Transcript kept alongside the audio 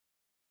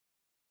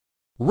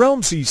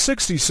Realme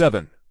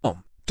C67.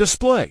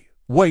 Display.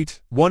 Weight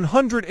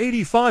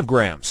 185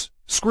 grams.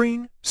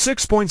 Screen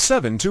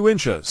 6.72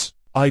 inches.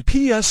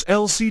 IPS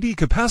LCD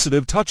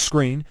capacitive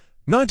touchscreen.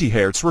 90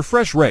 Hz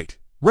refresh rate.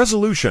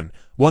 Resolution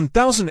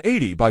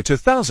 1080 by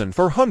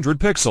 2400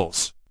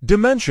 pixels.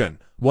 Dimension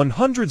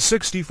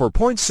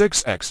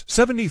 164.6 x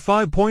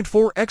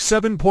 75.4 x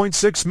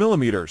 7.6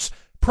 millimeters.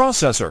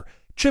 Processor.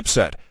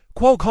 Chipset.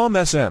 Qualcomm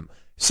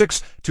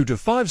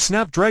SM625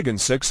 Snapdragon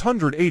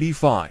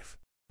 685.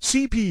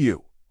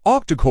 CPU.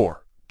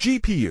 Octa-core.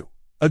 GPU.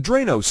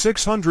 Adreno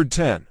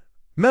 610.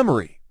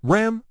 Memory.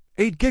 RAM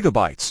 8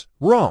 GB.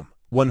 ROM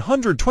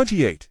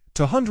 128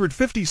 to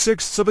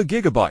 156 of a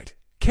gigabyte.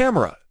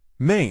 Camera.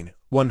 Main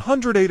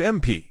 108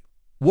 MP.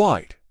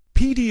 Wide.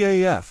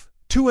 PDAF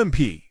 2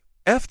 MP.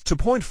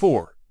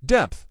 f/2.4.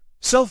 Depth.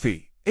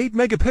 Selfie 8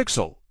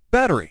 megapixel.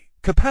 Battery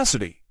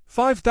capacity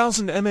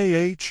 5000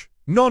 mAh.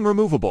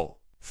 Non-removable.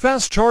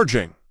 Fast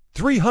charging.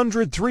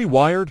 303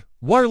 wired.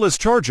 Wireless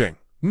charging.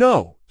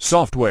 No.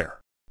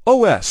 Software.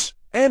 OS.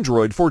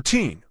 Android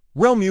 14.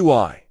 Realme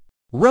UI.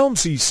 Realme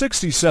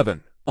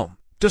C67.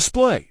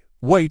 Display.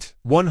 Weight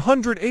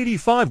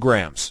 185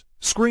 grams.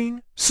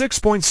 Screen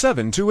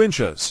 6.72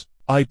 inches.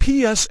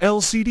 IPS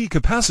LCD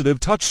capacitive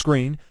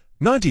touchscreen.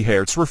 90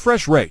 Hz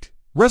refresh rate.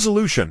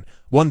 Resolution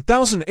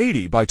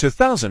 1080 by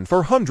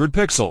 2400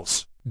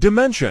 pixels.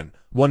 Dimension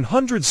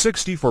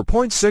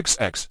 164.6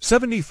 x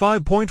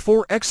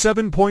 75.4 x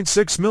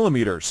 7.6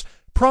 millimeters.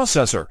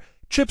 Processor.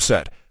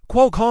 Chipset.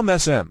 Qualcomm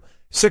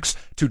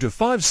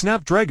SM625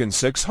 Snapdragon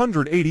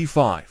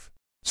 685.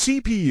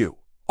 CPU.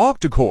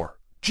 Octa-core.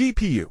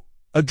 GPU.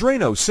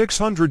 Adreno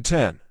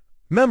 610.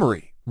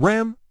 Memory.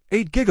 RAM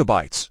 8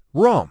 GB.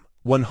 ROM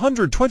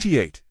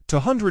 128 to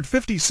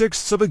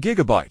 156 of a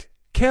gigabyte.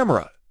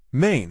 Camera.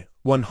 Main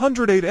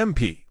 108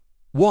 MP.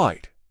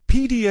 Wide.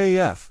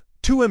 PDAF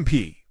 2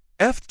 MP.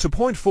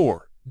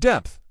 f/2.4.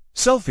 Depth.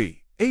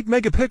 Selfie 8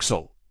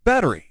 megapixel.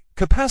 Battery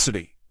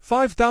capacity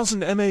 5000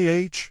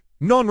 mAh.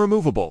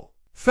 Non-removable.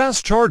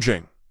 Fast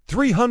charging.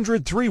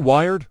 303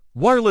 wired.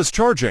 Wireless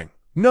charging.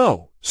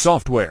 No.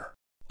 Software.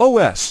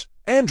 OS.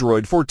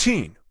 Android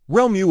 14.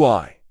 Realme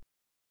UI.